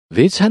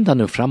Vi sender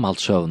nu fram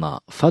alt søvna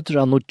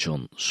Fødra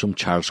Nudjon som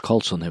Charles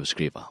Colson har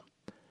skriva.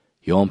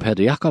 Jon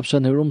Peter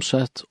Jakobsen har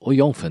omsett og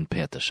Jonfinn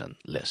Petersen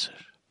leser.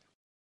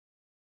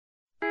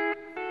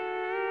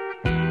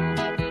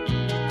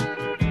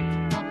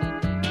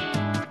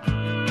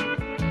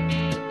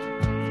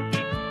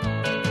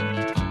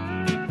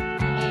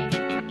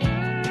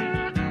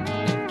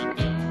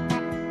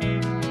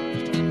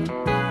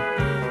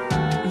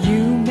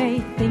 You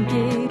may think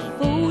it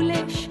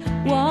foolish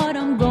what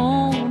I'm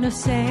gonna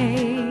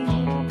say.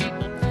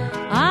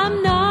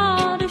 I'm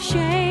not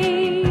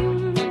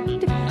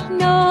ashamed,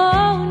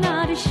 no,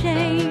 not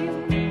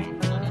ashamed.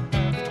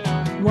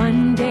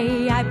 One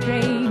day I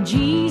pray,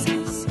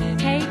 Jesus,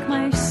 take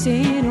my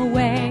sin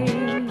away.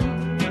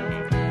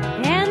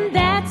 And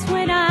that's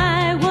when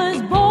I was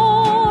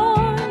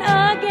born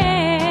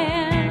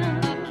again.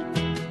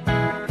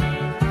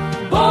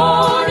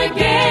 Born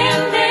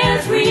again,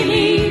 there's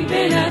really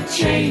been a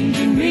change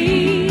in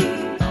me.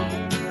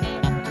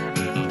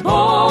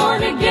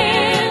 Born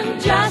again,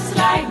 just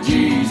like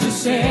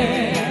Jesus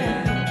said.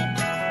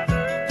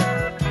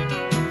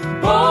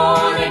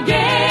 Born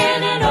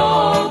again, and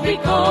all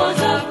because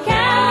of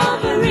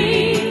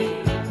Calvary.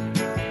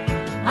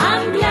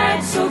 I'm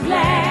glad, so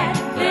glad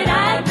that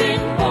I've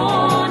been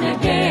born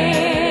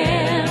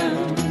again.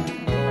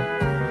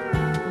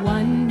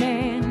 One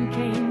man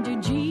came to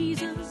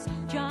Jesus,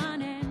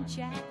 John and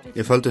chapter.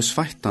 Jeg følte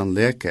sveittan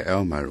leke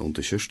av meg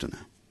under kyrstene.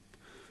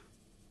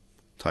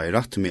 Ta I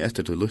ratte meg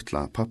etter til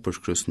luttla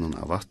pappurskrusnen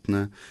av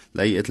vattnet,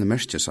 lei etter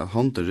merkes at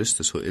hånden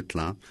riste så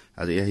ytla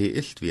at jeg hei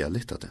illt via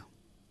litt av det.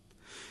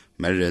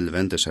 Merrill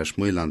vender seg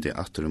smilandi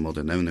atter mot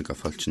det nevninga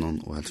falsknon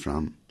og helt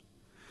fram.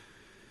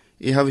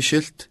 Jeg har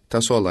skilt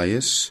ta så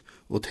leis,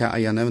 og ta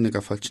eia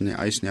nevninga falskne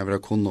eisen jeg vil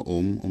kunne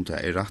om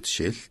det rett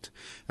skilt,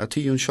 at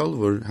tion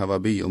sjálfur hava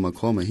by å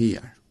komme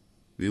hier.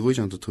 Vi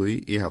vujant tog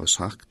jeg har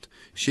sagt,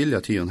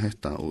 skilja tion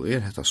hetta og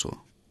hetta så.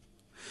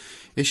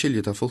 Jeg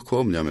skiljer det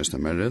fullkomlig, Mr.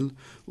 Merrill,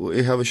 og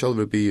jeg har selv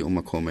by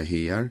å komme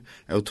her,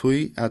 og tog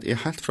at jeg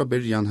helt fra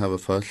byrjan har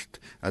følt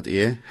at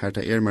jeg, her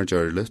til mer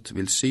gjørlet,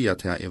 vil si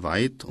at jeg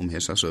veit om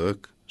hessa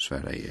søk,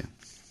 sverre jeg.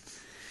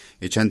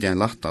 Jeg kjente en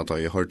latta da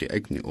jeg hørte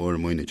egne år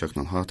mine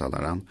tjøknan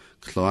hatalaran,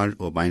 klar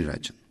og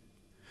beinregjen.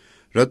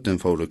 Rødden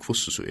får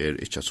kvosse så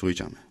ikke at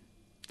svitja meg.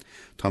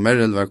 Ta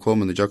Merrill var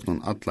kommende tjøknan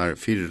atlar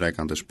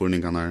firereikande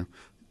spurningarna,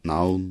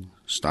 navn,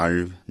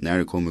 starv,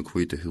 nær kom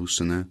kvite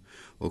husene,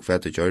 og hva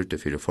det gjør det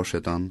for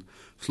forsetan,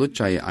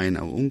 flutja I ein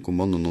av unge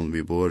månene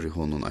vi bor I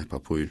hånden eit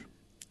papur.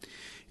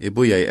 Jeg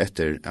bor jeg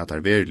etter at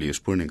verlige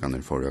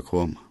spurningene for å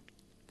komme.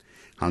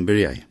 Han bør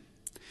jeg.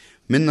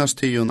 Minnast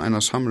tion en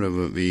av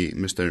samrøve vi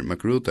Mr.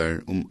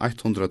 Magruder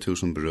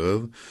 100.000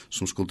 brøv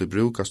som skulle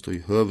brukast I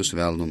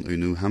høvesvelen I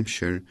New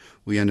Hampshire,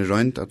 og gjerne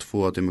røynt at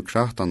få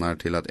demokraterna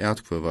til at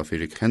etkvøva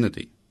fyrir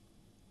Kennedy.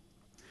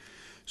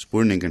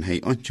 Spurningen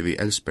hei ikke vi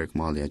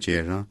Elsberg-malige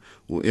gjera,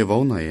 og jeg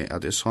vågna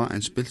at jeg sa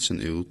en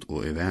spilsen ut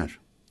og jeg vær.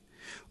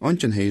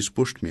 Ongen hei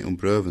spurt meg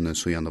brøvene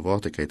så gjerne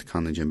Watergate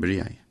kan ikke bry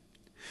jeg.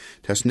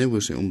 Det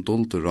snuer seg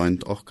dult og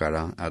røynt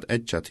okkara at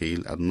edja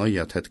til at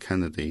nøya Ted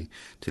Kennedy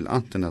til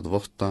anten at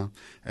votta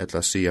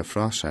eller sia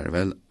fra seg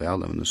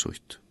velevne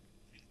sutt.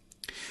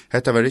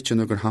 Hetta var ikke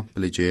noen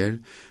hampelig gjer,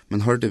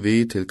 men hørte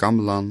vi til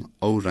gamlan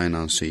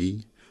åreinan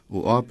si,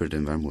 og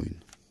avbyrden var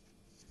mun.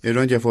 Jeg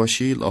røynt jeg få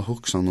skil av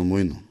hoksan og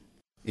munnen.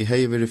 Jeg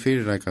hei vært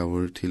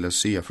fyrirreikavur til å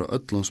sia fra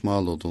öllum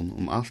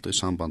smalodun alt I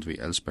samband vi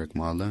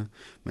Elsberg-male,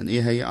 men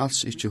jeg hei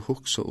alls ikkje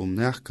huksa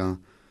neka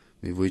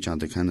vi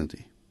vujjande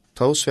Kennedy.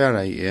 Ta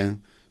sværa jeg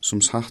som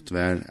sagt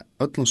var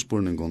öllum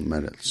spurningun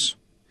Merrills.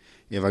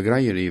 Jeg var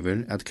greier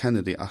iver at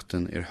Kennedy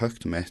atten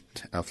høgt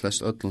mett av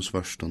flest öllum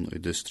svørstun I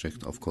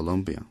District of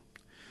Columbia.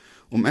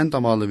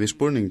 Endamale vi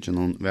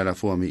spurningen var å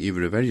få meg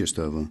iver I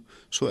verjestøve,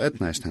 så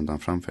etneist hendan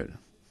framføre.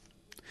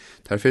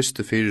 Der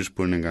første fire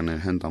spurningene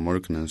henda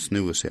morgenen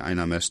snuer seg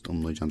eina mest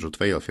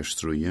 1942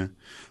 truje,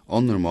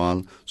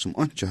 åndermal som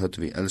ikke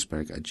høtte vi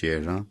Elsberg at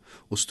gjera,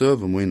 og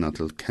støve moina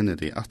til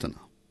Kennedy attena.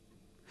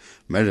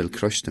 Merrill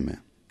krøste meg.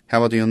 Her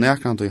var det jo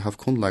nekrande jeg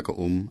haft kunnleika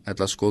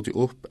etla skåti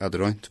opp at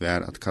røynt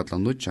vær at kalla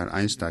nudjar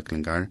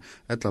einstaklingar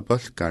etla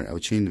bølgar av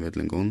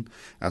kynvidlingun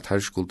at her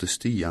skulle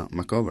stia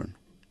McGovern.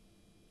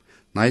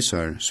 Nei,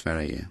 sir,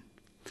 sverre jeg.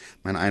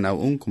 Men ein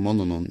av unge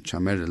månene kja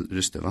Merrill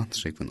riste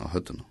vantrykven av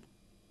høttene.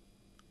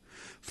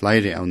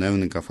 Flere av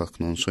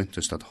nevningafolkene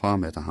syntes at ha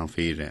med han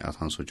fire at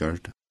han så gjør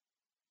det.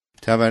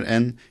 Det var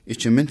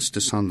ikke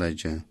minste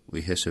sannlegge vi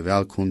hese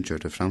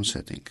velkunngjørte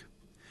framsetting.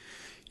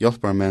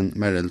 Hjelparmenn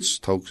Merrills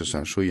tog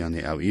seg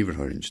sjøjane av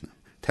iverhøringene.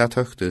 Det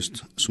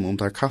tøktest som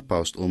der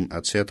kappast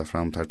at seta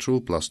fram der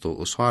troplast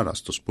og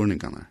svarast og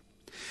spurningene.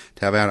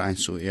 Det var en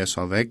så jeg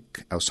sa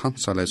vekk av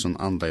sansaleisen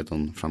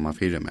anleidon fram av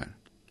fire mer.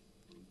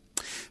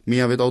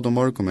 Mia vid ådom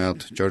morgon med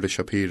at gjør det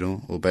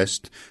Shapiro og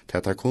best til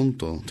at jeg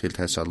konto til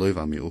tessa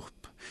løyva meg opp.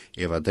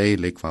 Jeg var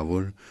deilig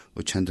kvavur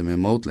og kjente meg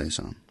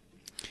motleisan.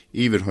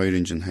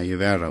 Iverhøyringen hei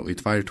væra I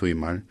 2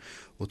 timer,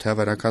 og det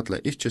var jeg kalla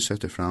ikkje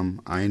sette fram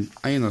ein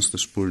einaste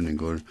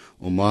spurningur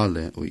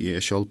male og I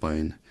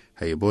sjálfbøyen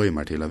hei bøy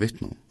meg til å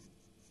vittno.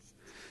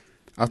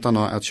 At han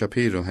at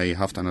Shapiro hei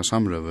haft en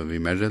samrøve vi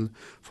Merrill,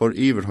 for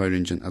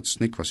iverhøyringen at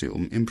snikva seg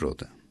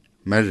innbrodet.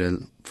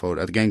 Merrill får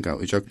at genga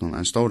i jøknon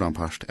en stóran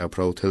part av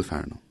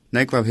pro-tilfærno.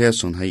 Nekva av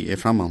heson hei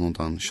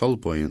frammanhundan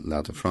sjálfbøyen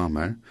lade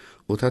framer,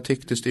 og det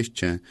tyktist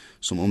ikkje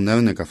som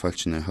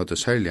nevningafolkene høyde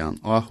særligan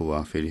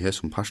ahua fyrir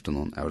heson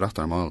partenon av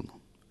rattarmalen.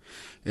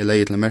 Jeg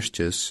leie til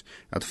merkes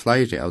at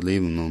flere av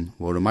livenon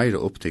voru meira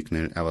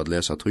opptykner av at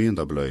lesa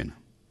tøyendabløyene.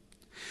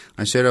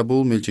 Ein ser av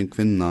bolmilgjen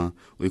kvinna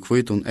og i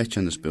kvitun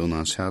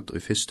etjennesbuna satt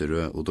i fyrste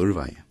rød og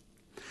durvei.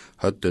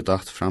 Hødde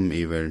datt fram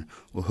iver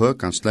og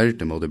høkan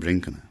slærte mot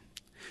brinkene.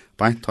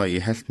 Beint har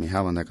jeg helt meg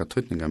hava nekka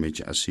tøtninga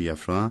mykje a sia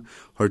fra,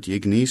 hørte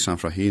jeg gnisan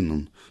fra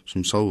hinon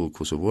som så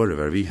hvordan våre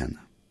var vi henne.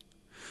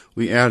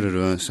 Og i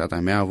ærerød satt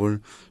ein mevor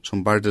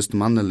som bardest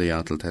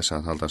mannelige til tessa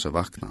at halda seg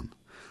vaknan.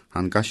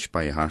 Han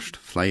gaspa i harst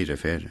flere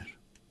ferer.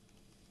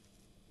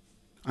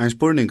 Ein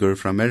spurningur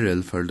fra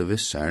Merrill følte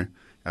vissar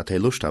at hei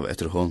lust av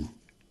etter hånden.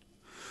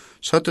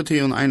 Søtte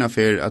tion eina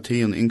fer at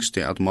tion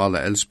yngste at mala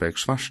Elsberg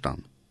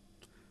svarstan.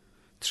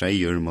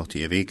 Treiur måtte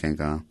jeg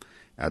vikenga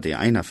at jeg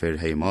eina fer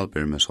hei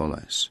malbyr med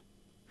såleis.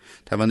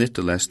 Det var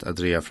nyttelest at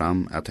dreia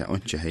fram at jeg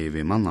ikke hei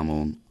vi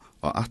mannamon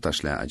og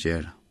attarsle a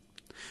gjera.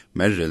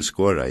 Merrill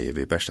skåra i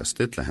vi besta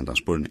stilla hendan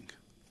spurning.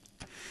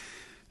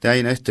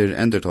 Dagen etter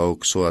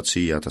endertog så at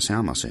sia at det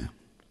sama seg.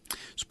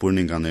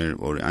 Spurningarnir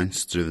var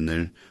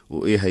einstruvner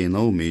og jeg hei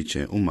no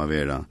mykje a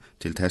vera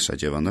til tessa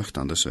djeva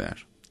nøktande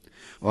svær.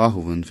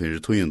 Ahoven fyrir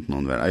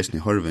tøyentnon var eisni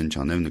horvin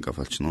tja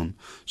nevningafalkjennon,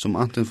 som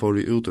anten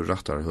får i ut ur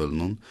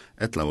rattarhølnon,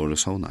 etla våre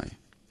saunai.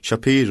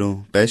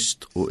 Shapiro,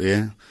 best og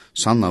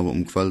sanna av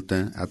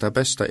kvölde at det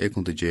besta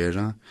kunne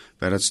gjera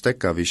var at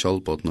stekka vi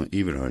sjálfbåten og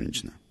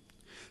iverhøringene.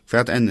 For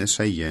at enn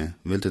seie,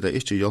 ville det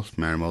ikkje hjelp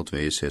mer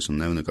motvei seg som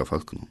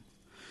nevningafalkjennon.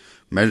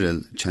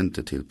 Merrill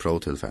kjente til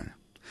pro-tilfære.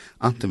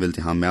 Anten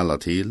ville han mela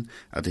til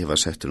at det var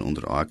setter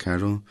under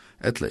akaro,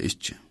 etla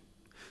ikkje.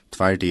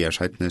 2 dagar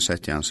seitne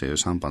sette han seg i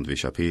samband vi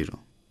Shapiro.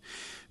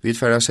 Vi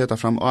tverra seta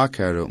fram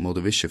akaro mot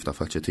visskifta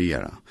falskje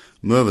tiara,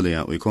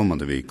 møvelige og i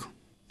kommande vik.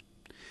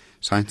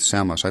 Seint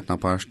sama seitna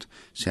part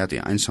sette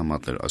jeg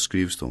einsamadler av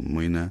skrivstom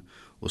mine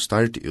og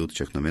starte ut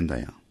kjøkna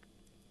vindeia.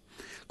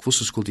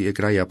 Hvordan skulle jeg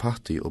greia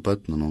patti og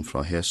bøtnen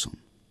fra heson?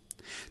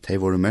 De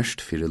var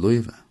mest fyrir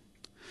løyve.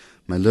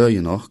 Men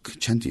løye nok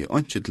kjente jeg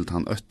ikke til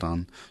tann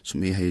øttan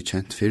som jeg hei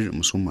kjent fyrr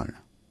sommar.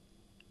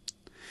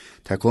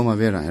 Det kom a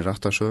vera en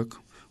rattarsøk,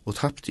 og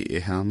tappti i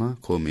hana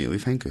kom jeg i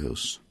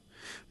fengehus.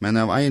 Men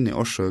av eini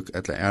årsøk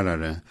etla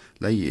ærare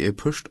leie jeg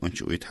pørst og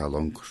ikke ut her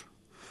langur.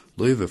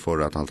 Løyve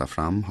for at halda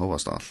fram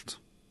hovast alt.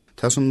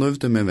 Det som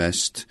nøvde meg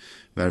vest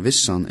var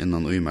vissan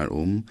innan uimar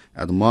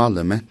at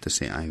male mente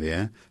seg ein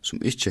vei som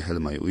ikkje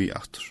held meg ui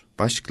atur.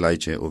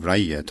 Baskleidje og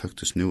vreie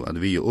tøktes nu at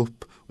vi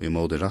opp og i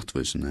måte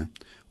rattvisene,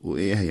 og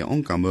jeg hei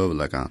onga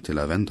møvelega til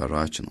a venda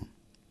rakenon.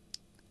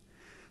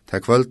 Ta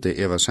kvölde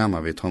jeg var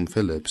sama vid Tom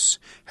Phillips,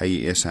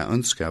 hei jeg seg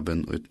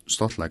ønskaben og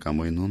stoltlega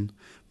munnen,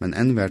 men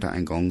enn var det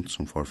en gang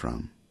som får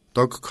fram.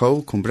 Doug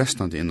Coe kom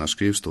brestande inn av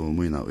skrivstovet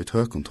munnen og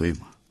tøkon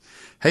tøyma.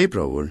 Hei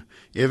bror,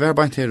 jeg var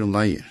beint her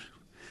leier.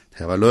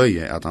 Det var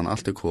løye at han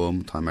alltid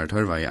kom, ta mer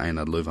tørva i ein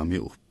at løyva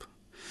meg opp.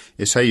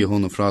 Jeg sier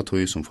honom fra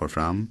tøy som får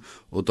fram,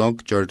 og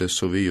Doug gjør det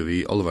så vi og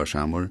vi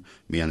olvarsamur,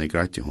 men jeg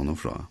greit i honom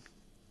fra.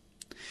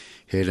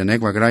 Her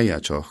negva greia,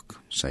 tjokk,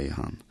 sier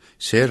han.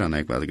 Ser han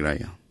negva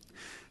greia.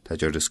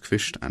 Det gjør det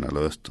skvist enn a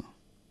løte.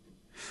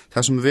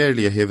 Det som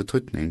verlige hever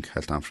tøytning,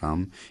 helt han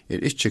fram,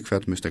 ikkje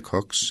hva Mr.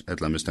 Cox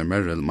eller Mr.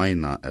 Merrill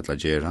meina eller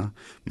gjera,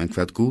 men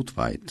hva god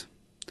veit.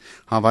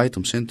 Han veit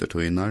om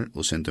sintertøynar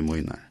og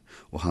sintermøynar,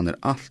 og han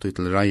alltid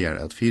til reier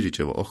at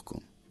fyrirgjøva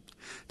okkon.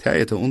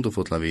 Det til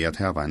underfotla vi at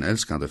heva en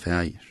elskande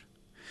feir.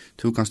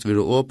 Tu kanst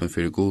være åpen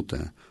fyrir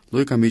gode,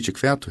 lukka mykje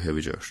hva du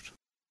hever gjørst.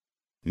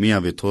 Mia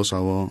vi tås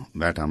av å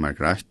vært han mer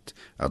greit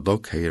at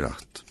dog hei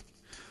rett.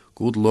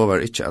 God lovar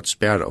ikkje at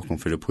spæra okkon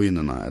fyrir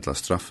pøynena eller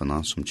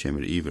straffena som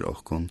kjemur iver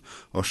okkon,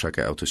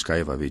 orsaka av til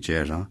skaiva vi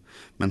gjera,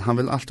 men han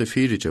vil alltid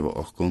fyrirgjøva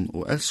okkon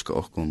og elska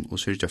okkon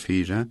og syrja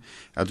fyre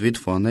at vi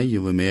få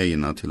neie vi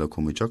megina til å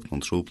komme i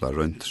jøknon trobla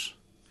rundt.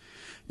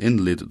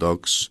 Innlid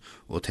dogs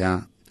og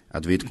til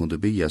at vi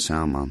kunne bya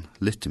saman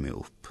litt meg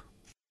opp.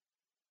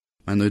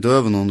 Men i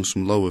døvenon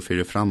som lover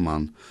fyrir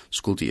framman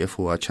skulle jeg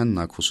få a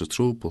kjenna hvordan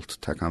trobult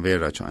det kan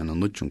være til en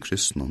nødjon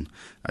kristnon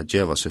at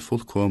djeva seg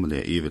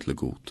fullkomlige ivetlig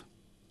god.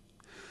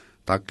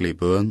 Daglig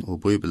bøn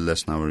og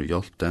bibellesnaver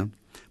hjelpte,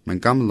 men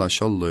gamla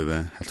kjolløyve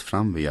helt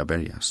fram via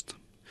bergjast.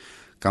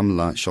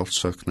 Gamla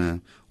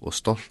kjollsøkne og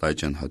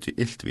stoltleggen hadde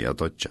illt via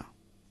dodja.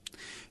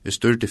 Jeg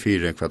styrte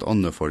fire hva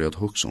ånne for jeg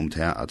hukse om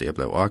det at jeg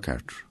ble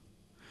akert.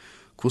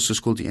 Hvordan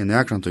skulle jeg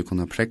nærkant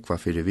kunne prekva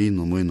fyrir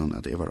vin og munnen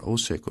at jeg var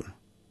åsikker?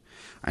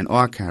 Ein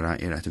akera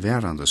et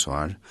værande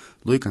svar,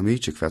 lukka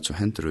mykje hva så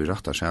henter i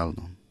ratta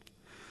sjælen.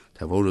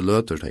 Det var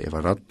løter da jeg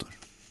var radder.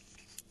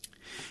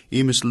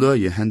 Imis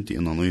løye henti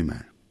innan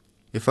uimer.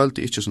 Jeg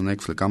følte ikkje så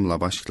nekk for gamla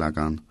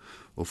basklagan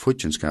og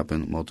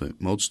futjenskapen mot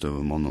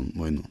motstøve månen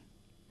munnen.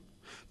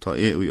 Ta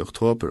i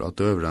oktober at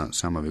døvra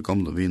saman vi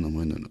gamle vin og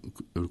munnen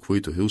ur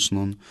kvitt og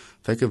husnon,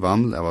 fikk jeg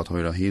vaml av at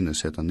høyra hine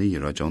seta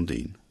nyer av John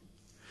Dean.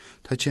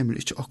 «Ta kjemur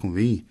ikkje okkom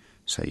vi»,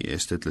 sier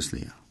jeg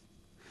stilleslige.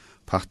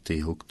 Patti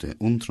hukte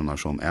undrunar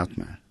som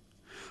etmer.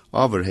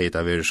 Overheit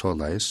av veri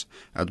såleis,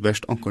 at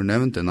best onkur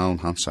nevnte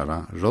navn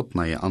hansara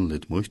rådna i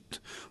anlit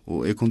mutt,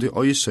 og jeg kunne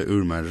øyse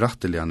ur meg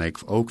ratteliga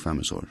negv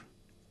åkvemmesår.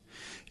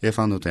 Jeg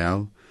fann ut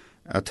av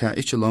at det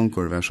ikkje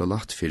langur var så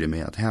latt fyrir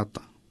meg at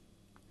heta.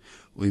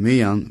 Og i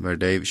mean var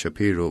Dave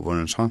Shapiro var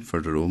en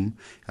samførder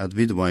at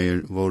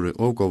vidveier våre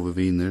ågove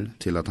viner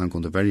til at han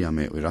kunne verja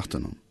meg i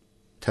rattenom.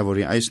 Det var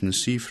i eisende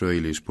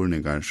sifrøylige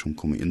spurningar som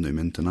kom inn i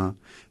myntena,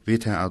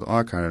 vid til at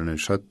akarerne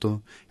skjøtto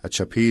at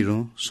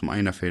Shapiro, som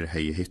eina fyrir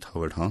hei hitt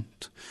Howard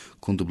Hunt,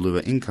 kunne bliva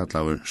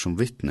innkattlaver som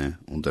vittne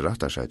under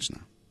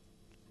rattarseitsene.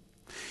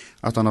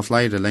 At han av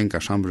flere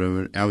lengar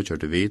sambrøver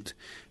avgjørte vid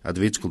at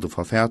vi skulle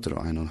få fæter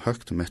av en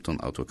høgt metton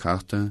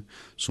advokate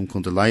som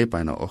kunne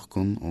leibeina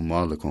okkon og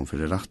male kom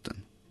fyrir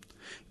ratten.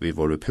 Vi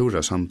var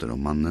pura samter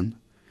om mannen,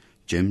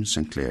 Jim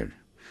Sinclair,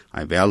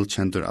 en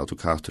velkjentur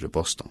advokater i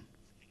Boston.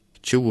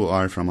 20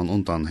 år framan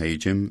undan hei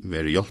Jim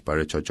veri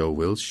hjelpare til Joe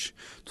Wilsh,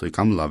 til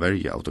gamla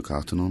verja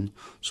advokaten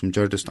som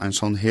gjørdest ein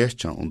sånn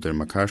hetja under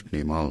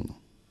McCartney i malen.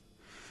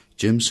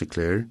 Jim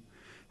Sinclair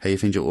hei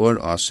finnje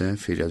år av seg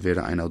fyrir at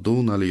vera ein av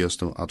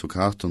donaligaste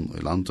advokaten i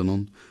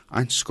landen,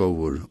 ein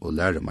skovur og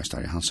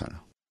læremeistar i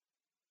hansara.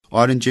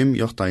 Åren Jim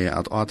gjorta i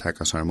at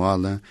avtekka seg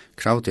male,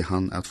 kravde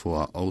han at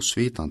få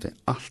osvitande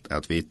alt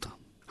at vita.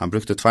 Han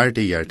brukte 2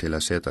 dier til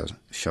å seta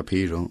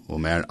Shapiro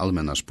og mer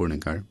allmenna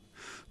spurningar,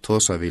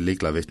 tåsa vi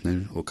ligla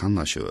vittner og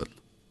kanna sjøl.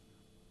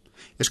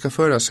 Jeg skal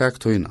føra seg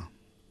tøyna.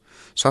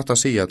 Satt å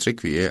si at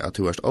trygg vi at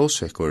du er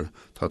åsikker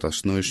til at det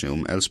snur seg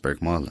om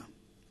Ellsberg male.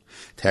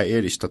 Det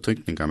ikke det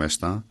tykninga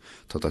mesta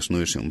til at det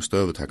snur seg om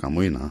støvetekka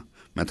møyna,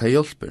 men det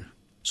hjelper.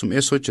 Som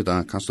suttje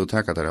da kan du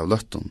teka der av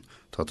løtten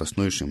til at det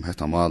snur seg om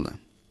hetta male.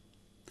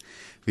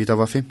 Vi da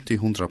var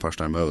 50-100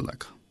 parstar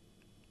møveleg.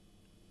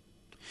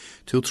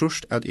 Du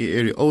trust at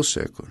jeg i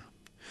åsikker,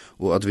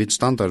 og at vi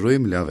standa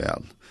rymelig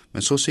vel,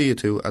 men så sier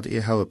du at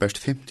jeg har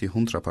best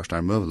 50-100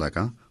 parstar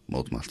møvelega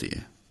motmalt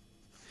jeg.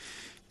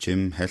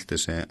 Jim helte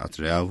seg at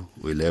rev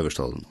og i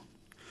leverstålen.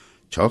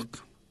 Tjokk,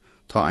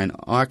 ta ein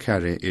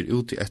akære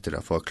ute etter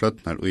å få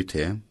klødnar ui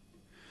te,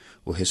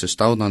 og hese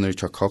stavnaner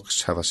tja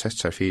koks hava sett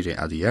seg fyrir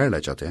at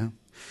gjerleggja det,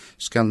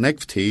 skal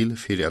negv til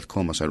fyrir at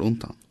koma seg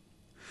undan.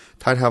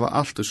 Tar hava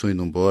alt og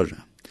søgn båre,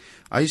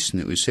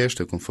 eisne og i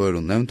sérstøkken for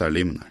hun nevntar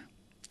limnar.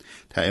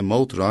 Det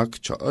motrak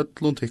tja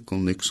öllun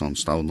tikkun Nixon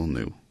stavnun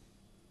nu.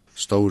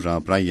 Stora,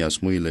 breia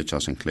smile tja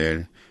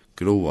Sinclair,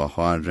 groa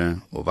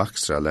hare og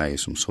vakstra leie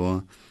som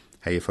så,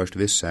 hei først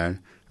visser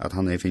at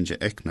han finne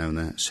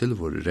eknevne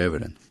Silvor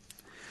Reveren.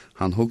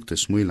 Han hugte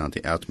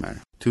smilandi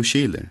etmer. Tu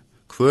skiler,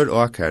 hver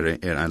akare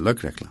ein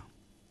løggrekla.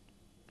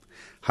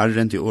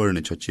 Herren til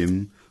årene tja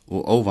Jim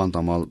og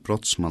ovandamal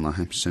brottsmanna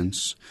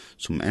hemsins,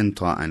 som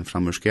enta ein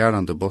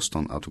framurskjærande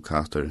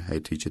Boston-advokater hei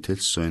tidsi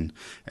tilsyn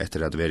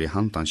etter at veri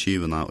handan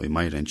skivuna og i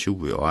meir enn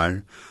 20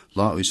 år,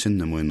 la i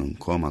sinnemunum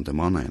komande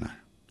måneinar.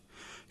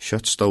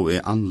 Kjøtt stod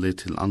anlit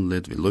til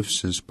anlit vi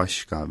løfsins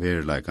baska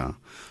verilega,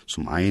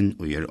 som ein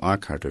og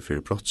akarter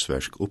fyrir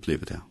brottsverk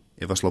opplivet det.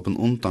 Jeg var sloppen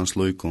undan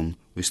sløykon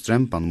vi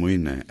strempan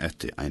møyne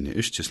etter ein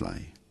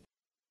yrkjeslei.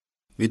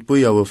 Vi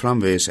bøy av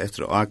framveis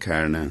etter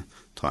akarene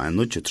ta ein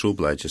nudje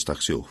trobleidje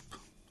stakks opp.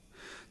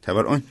 Det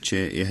var ikke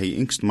jeg hei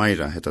yngst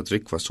meira hetta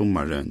drikva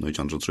sommare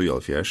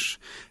 1973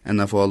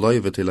 enn å få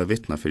løyve til å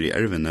vittna fyrir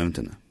erven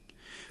nevntene.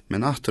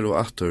 Men atter og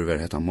atter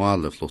var hetta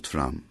målet flott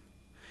fram.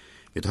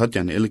 Vi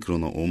hadde en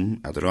ildgrunn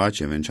at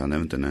rådgiveren til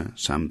nevntene,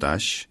 Sam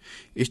Dash,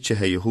 ikke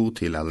hei ho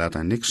til å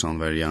leta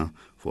Nixon verja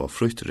få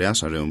frukt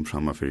resarum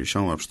framme fyrir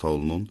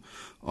sjånvarpstålen,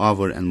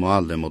 avur en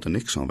målet mot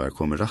Nixon var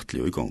kommet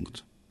rattelig i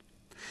gongt.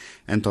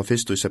 Enta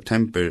 1.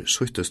 september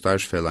sutte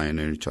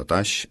starsfellagene til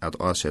Dash at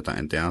avsetta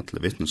en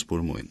deatle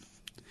vittnesbormoen.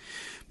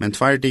 Men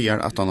 2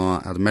 dier at han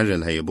at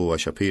Merrill hei boa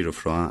Shapiro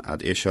fra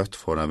at kjøtt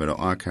for å være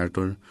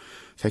akærtor,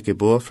 fikk jeg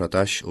bo fra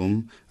Dash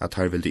at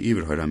her ville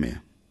iverhøyra med.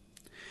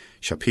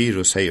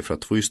 Shapiro sier fra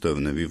 2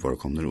 støvene vi var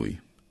kommet ui.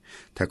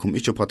 Det kom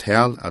ikke på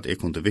tal at jeg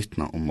kunne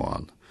vittna om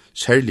mål,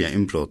 særlige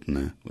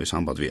innbråtene og i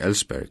samband vi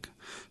Ellsberg,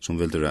 som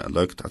ville være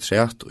løgt at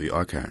træt og i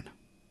akæren.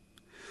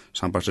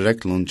 Samband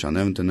reglun tja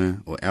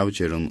nevntene og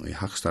avgjeren og i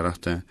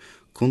hakstarattet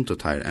kunne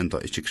teir enda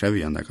ikke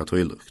krevja nekka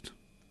tøylukt.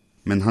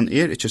 Men han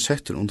ikke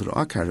setter under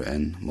akæru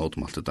enn mot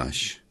Malte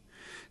Dash.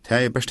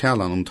 Det best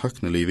talan om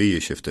tøknelig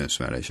vieskifte,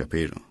 sverre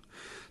Shapiro.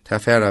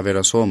 Det færa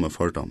vera så med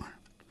fordomar.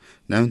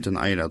 Nevnten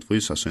at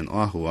vysa sin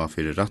ahua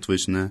fyrir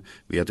rattvisene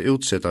ved at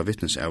utsetta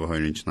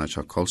vittnesavhøyringene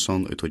til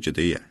Colson og togje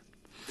dier.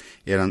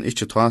 Han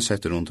ikke ta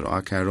setter under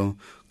akæru,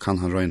 kan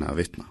han røyna av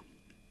vittna.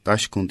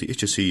 Dash kunne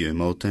ikke sige i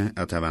måte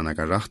at det var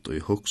nekka ratt og i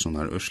hukk som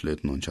har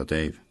urslit noen tja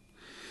Dave.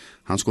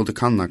 Han skulle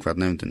kanna hva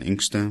nevnten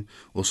yngste,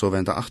 og så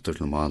venda atter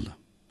til male.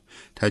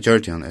 Det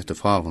gjørte han etter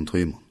favon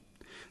tøymon.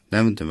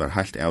 Nevnten var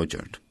helt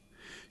avgjørt.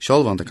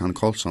 Sjølvande kan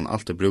Colson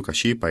alltid bruka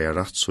kipa i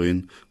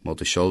rattsøyn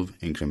mot sjølv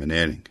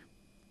inkriminering.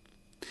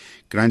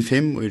 Grein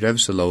 5 og i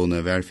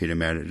revselovene var fyrir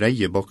mer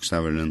reie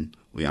bokstaveren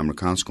og i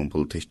amerikanskom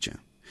politikk.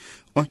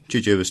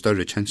 Ikke gjør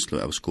større kjenslo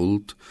av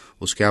skuld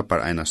og skapar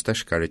eina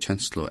sterskare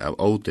kjenslo av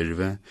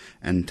ådirve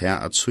enn til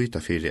at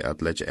suita fyrir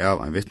at leggja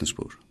av en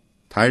vittnesbord.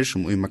 Teir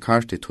som i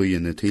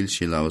McCarthy-tøyene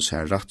tilskila av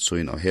seg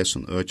rattsøyn av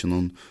hesun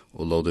økjennom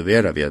og låde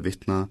vera via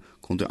vittna,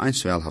 kunne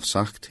eins vel haft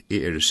sagt,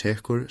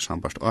 sekur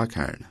sambart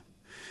akærene.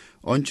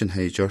 Ongen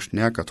hei gjørst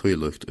nega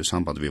tøylukt i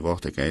samband vi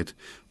Watergate,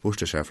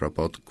 borste seg fra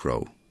Bob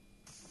Crow.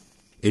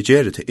 Jeg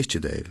gjerri til ikkje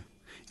Dave.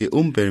 Jeg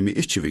omber meg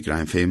ikkje vid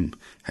grein 5,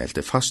 helt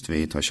det fast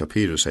vi ta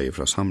Shapiro sier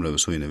fra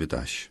samrøvesøyne vid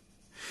Dash.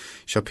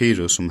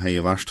 Shapiro, som hei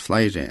varst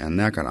flere enn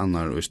negar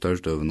annar og i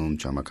størstøvnum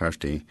til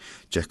McCarthy,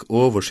 gikk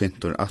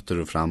oversintur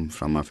atter og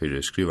framma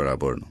fyrir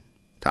skrivaraborno.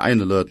 Ta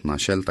ene løtna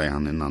skjelta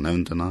han innan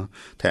nevndina,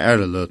 ta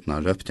ære løtna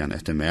røpte han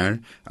etter mer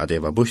at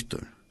det var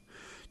buttur.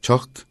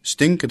 Tjokk,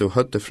 stinker du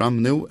høtte fram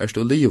nu,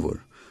 du livor,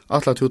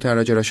 atla tu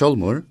tæra gjerra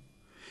sjolmor,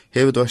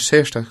 hever du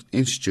sérstakt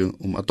innskju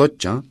at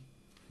dodja.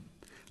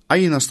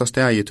 Einasta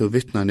stegi tu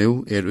vittna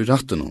nu i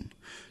rattenum,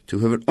 tu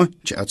hever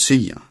ikke at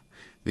sia.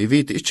 Vi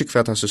vet ikke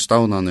hva disse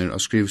stavnaner av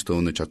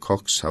skrivstående til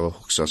Cox hava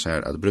hoksa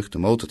seg at brukte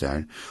måtet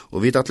her,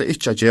 og vi vet atle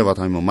ikke at djeva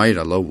dem og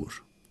meira lovur.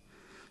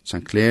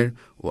 St. Clair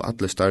og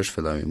atle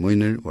starsfellar i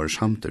munner var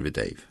samter vid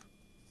Dave.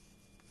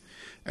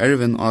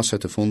 Ervin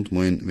avsette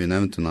fundmun vi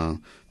nevntena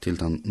til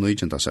den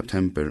 9.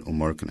 september om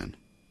morgenen.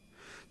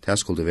 Det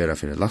skulle være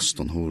for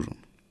laston horon.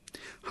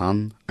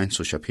 Han, eins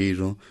og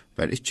Shapiro,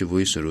 var ikkje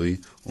viser ui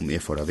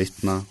jeg får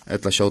vittna,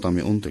 etla sjåta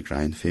mi under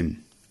grein 5.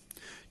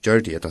 Gjør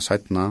de etta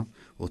setna,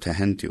 og til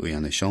hendi og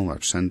en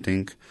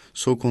sjånvarpsending,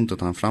 så kunne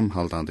han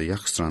framhaldande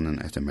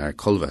jakstranen etter mer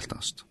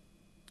kolveltast.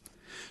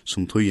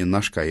 Som tøyen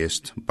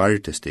narskaist,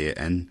 bartes det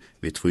enn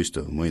vid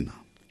tvistøv møyna.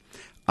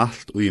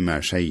 Alt ui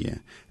mer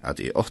seie at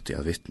jeg åtti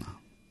av vittna.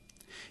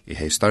 Jeg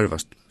hei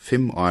starvast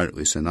 5 år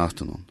i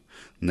senaten,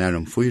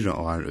 nærum 4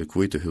 år i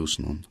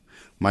kvitehusen,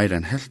 meir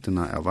enn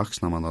heltina av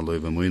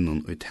vaksnamannaløyve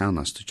møynun og i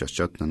tænast til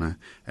kjøttene,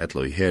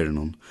 etla i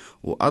herren,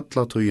 og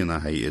alla tøyina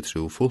hei jeg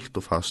tro fullt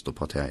og fast og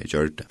på at jeg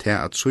gjørte. Til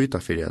at suita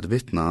fyrir at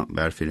vittna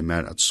var fyrir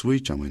mer at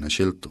suita møyna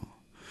skilto.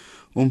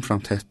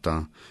 Omframt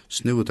hetta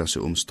snuda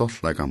seg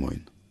stoltlega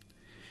møyn.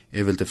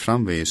 Jeg vilde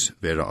framveis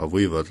vera av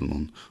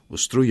vøyvødlunum og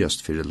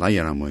strujast fyrir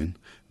leijara møyn,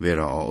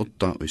 vera av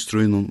 8 og i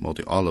strujnun mot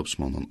i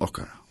alopsmånen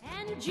okkara.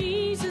 And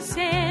Jesus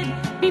said,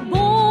 be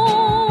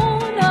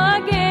born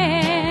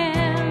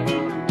again.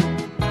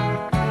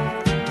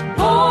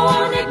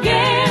 Born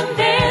again,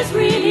 there's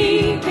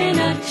really been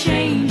a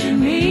change in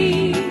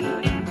me.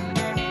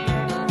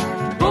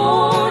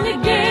 Born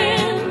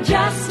again,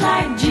 just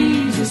like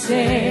Jesus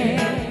said.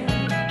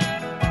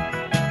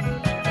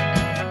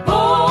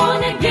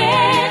 Born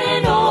again,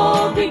 and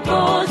all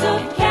because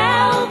of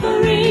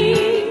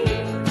Calvary.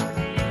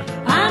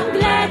 I'm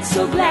glad,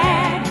 so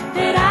glad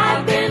that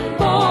I've been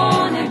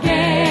born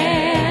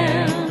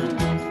again.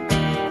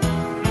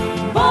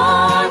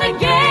 Born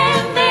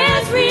again,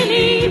 there's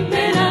really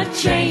been a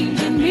change